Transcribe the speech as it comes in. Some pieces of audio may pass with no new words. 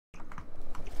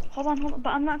Hold on,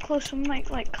 but I'm not close, so I'm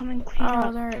like coming clean up.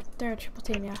 Oh, they're a triple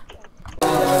team, yeah.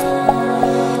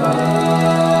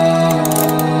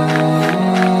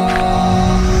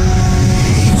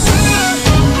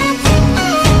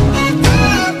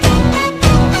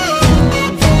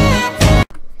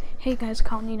 Hey guys,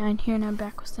 Colony9 here, and I'm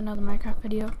back with another Minecraft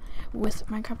video with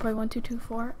Minecraft Boy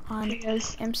 1224 on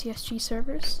MCSG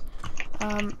servers.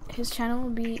 His channel will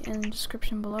be in the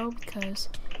description below because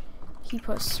he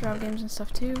posts survival games and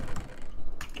stuff too.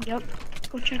 Yep,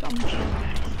 go check out my channel,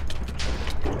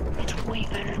 guys. It's way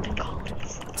better than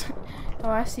Colin's. Oh,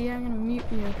 I see. I'm gonna mute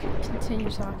you if you continue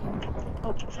talking.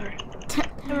 Oh, sorry.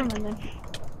 Never mind then.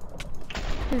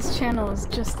 His channel is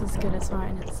just as good as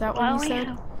mine. Is that what you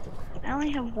said? I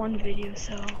only have one video,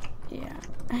 so... Yeah.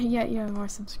 Yet you have more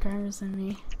subscribers than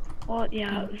me. Well,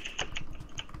 yeah.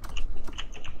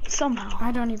 Somehow.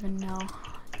 I don't even know.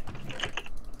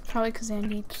 Probably because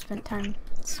Andy spent time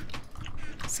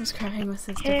subscribing with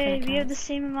his different accounts. We have the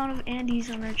same amount of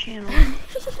Andys on our channel.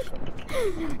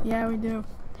 Yeah, we do.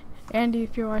 Andy,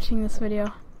 if you're watching this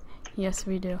video, yes,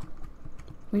 we do.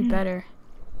 We better.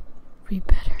 We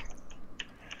better.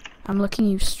 I'm looking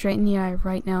you straight in the eye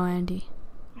right now, Andy.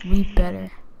 We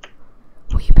better.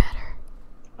 We better.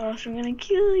 Or else I'm gonna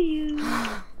kill you.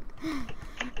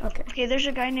 Okay. Okay, there's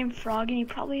a guy named Frog, and he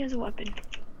probably has a weapon.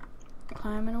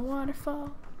 Climbing a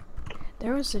waterfall.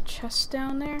 There was a chest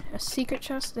down there, a secret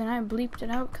chest, and I bleeped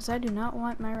it out because I do not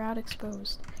want my route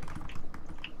exposed.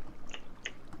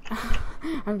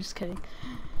 I'm just kidding.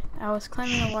 I was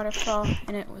climbing a waterfall,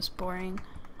 and it was boring.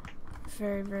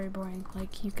 Very, very boring.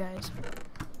 Like, you guys,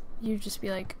 you'd just be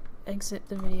like, exit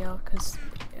the video because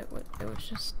it was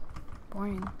just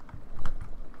boring,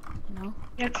 you know?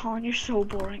 Yeah, Colin, you're so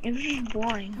boring. It was just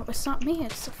boring. No, it's not me,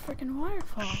 it's the freaking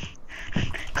waterfall.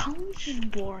 Colin's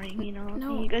just boring, you know?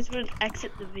 No. You guys would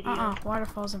exit the video.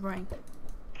 Waterfalls are boring.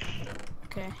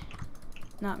 Okay,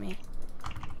 not me.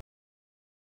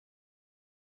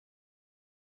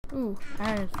 Ooh, I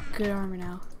have good armor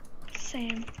now.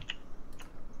 Same,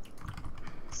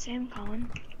 Colin.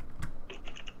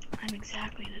 I'm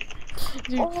exactly the same.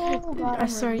 Dude, oh, God, I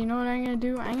swear, you know what I'm gonna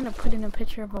do? I'm gonna put in a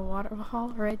picture of a waterfall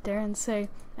right there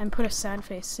and put a sad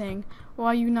face saying,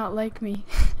 "Why you not like me?"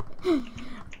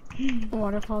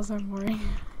 Waterfalls are boring.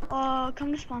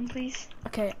 Come to spawn, please.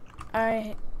 Okay,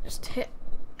 I just hit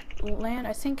land.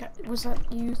 I think, was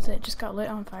that you that just got lit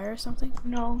on fire or something?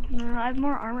 No, I have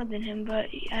more armor than him, but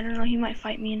I don't know, he might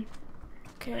fight me.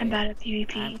 Okay. I'm bad at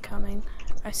PvP. I'm coming.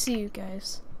 I see you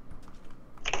guys.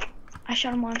 I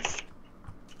shot him once.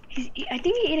 I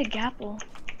think he ate a gapple.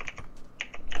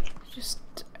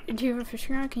 Do you have a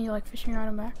fishing rod? Can you like fishing rod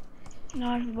him back? No,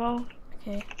 I have a bow.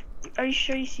 Okay. Are you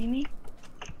sure you see me?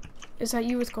 Is that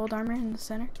you with gold armor in the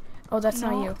center? Oh, that's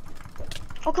not you.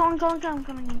 Oh, I'm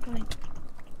coming.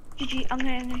 GG, I'm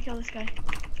gonna kill this guy.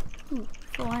 Ooh,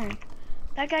 full iron.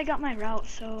 That guy got my route,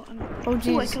 so I'm... Oh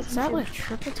jeez, is that like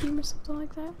triple team or something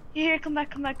like that? Here, come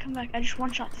back. I just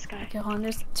one-shot this guy. Okay, hold on,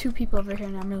 there's two people over here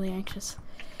and I'm really anxious.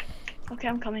 Okay,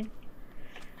 I'm coming.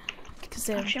 Because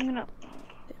they have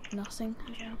nothing.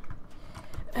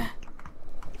 Yeah.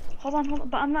 Hold on,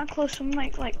 but I'm not close, so I'm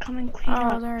like coming clean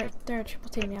up. Oh, they're a triple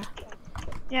team, yeah.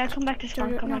 Yeah, come back to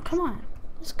spawn. Come on.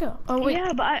 Let's go. Oh wait.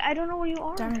 Yeah, but I don't know where you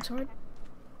are. Diamond sword.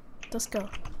 Let's go.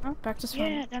 Huh? Back to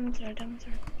spawn. Yeah, diamond sword.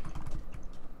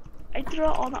 I threw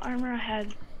out all the armor I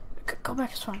had. Go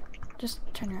back to spawn. Just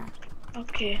turn around.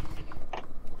 Okay.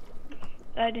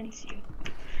 I didn't see you.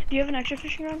 Do you have an extra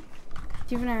fishing rod?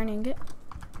 Do you have an iron ingot?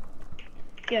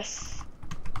 Yes.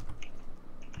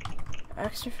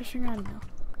 Extra fishing rod? No.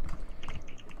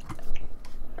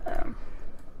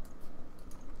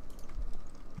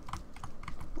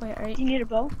 Wait, are you... Do you need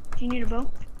a bow?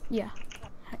 Yeah,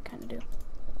 I kind of do.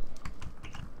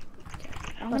 Okay,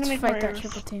 I'm let's gonna make fight that arrows.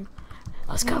 triple team.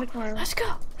 Let's go. Let's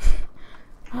go.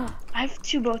 I have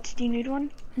 2 boats. Do you need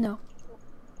one? No.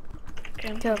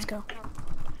 Okay, let's go.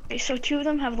 Okay, so 2 of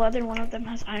them have leather, 1 of them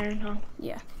has iron, huh?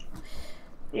 Yeah.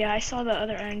 Yeah, I saw the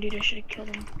other iron dude. I should have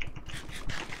killed him.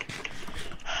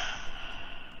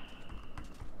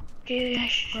 Okay,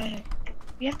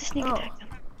 we have to sneak attack them.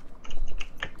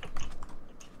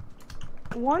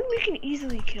 1 we can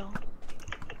easily kill.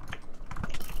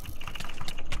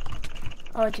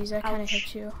 Oh jeez, I kind of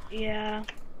hit you. Yeah.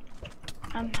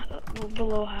 I'm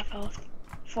below half health.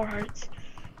 4 hearts.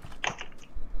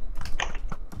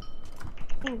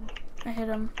 Ooh. I hit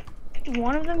him.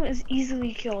 1 of them is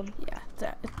easily killed.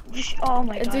 Yeah, oh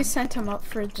my god. They sent him up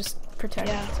for just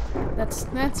protection. Yeah. That's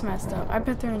messed up. I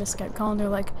bet they're in a Skype call and they're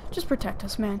like, just protect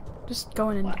us, man. Just go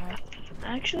in and die.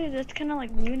 Actually, that's kind of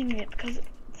like ruining it because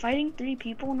fighting 3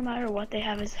 people, no matter what they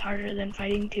have, is harder than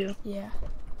fighting 2. Yeah.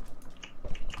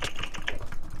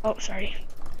 Oh, sorry.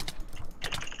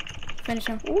 Finish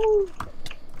him. Ooh.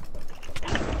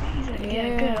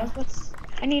 Yeah, good. Yeah.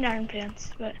 I need iron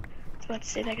pants, but I was about to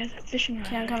say that guy's a fishing rod.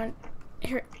 Okay, I'm coming.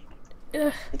 Here.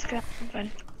 Ugh. It's good. I'm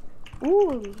fine.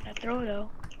 Ooh, that throw though.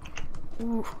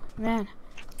 Ooh, man.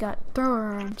 Got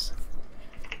thrower arms.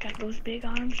 Got those big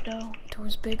arms though.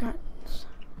 Those big arms.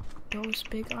 Those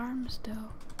big arms though.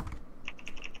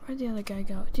 Where'd the other guy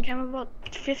go? I'm about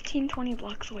 15-20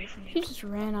 blocks away from He you. just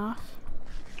ran off.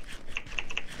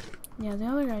 Yeah, the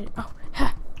other guy. Oh,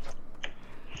 ha!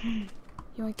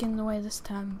 You ain't getting in the way this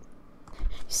time. You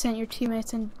sent your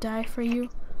teammates in to die for you.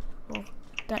 Well,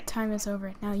 that time is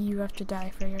over. Now you have to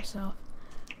die for yourself.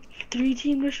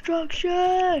 3-team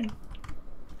destruction!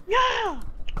 Yeah!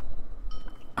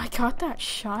 I got that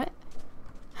shot.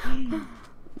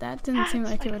 That didn't seem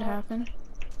like it would happen.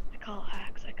 I call it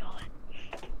hacks. I call it.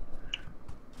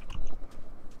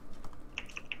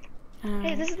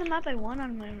 Hey, this is the map I won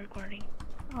on my recording.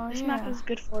 Oh, This yeah. map was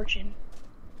good fortune.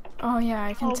 Oh yeah,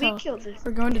 I can tell. We killed this.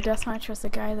 We're going to deathmatch with a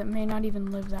guy that may not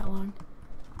even live that long.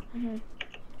 And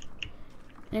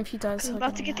And if he does, I'm he'll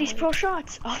about to get these annihilated. pro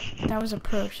shots. Oh, That was a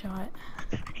pro shot.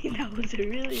 that was a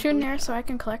really Shoot an good arrow shot. so I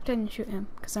can collect it and shoot him,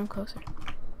 because I'm closer.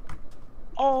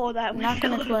 Oh, that I'm not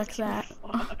gonna collect too that.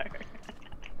 far.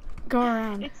 Go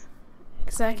around, It's,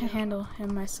 because I I can know. handle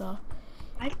him myself.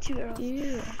 I have 2 arrows.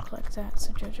 You collect that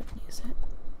so Jojo can use it.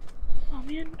 Oh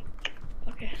man.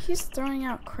 Okay. He's throwing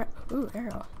out crap. Ooh,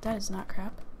 arrow. That is not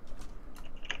crap.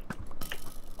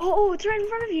 Oh, it's right in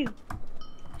front of you.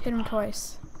 Hit him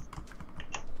twice.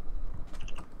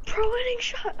 Pro winning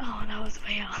shot. Oh, that was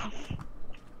way off.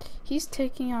 He's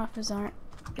taking off his arm.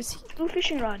 Is he? Blue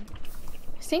fishing rod.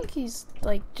 I think he's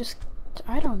like just.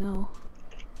 I don't know.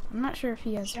 I'm not sure if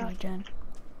he has Yeah. regen.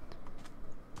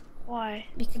 Why?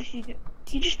 Bec- What did he do?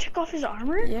 He just took off his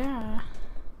armor? Yeah.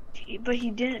 But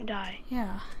he didn't die.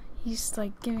 Yeah. He's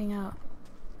like giving out.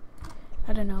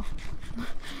 I don't know.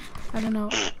 I don't know.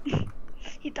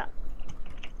 He thought.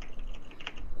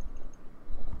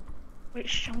 Wait,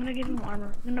 I'm gonna give him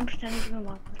armor. I'm gonna pretend to give him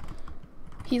armor.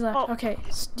 He left. Oh. Okay.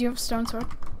 Do you have a stone sword?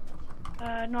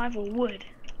 No, I have a wood.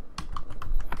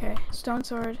 Okay. Stone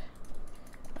sword.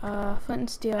 Flint and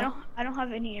steel. I don't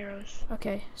have any arrows.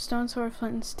 Okay. Stone sword,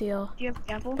 flint and steel. Do you have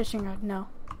a apple? Fishing rod. No.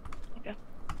 Okay.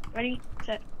 Ready,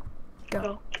 set, Go.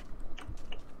 go.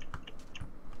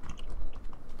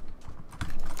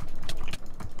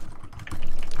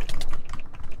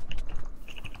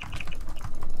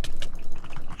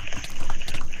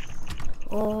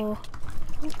 Oh.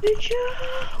 I'll beat you!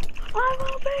 I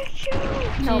will beat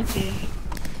you! No, GG. dude.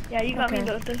 Yeah, you got me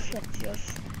Okay. with those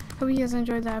silencios. Hope you guys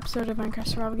enjoyed that episode of Minecraft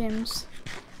Survival Games.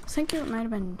 I think it might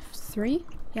have been 3.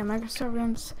 Yeah, Minecraft Survival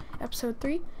Games episode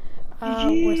 3.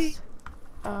 With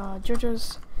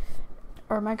Jojo's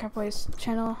or Minecraft Plays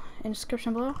channel in the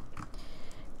description below.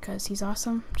 Because he's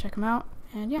awesome. Check him out.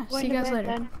 And yeah, see you guys later.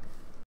 Then.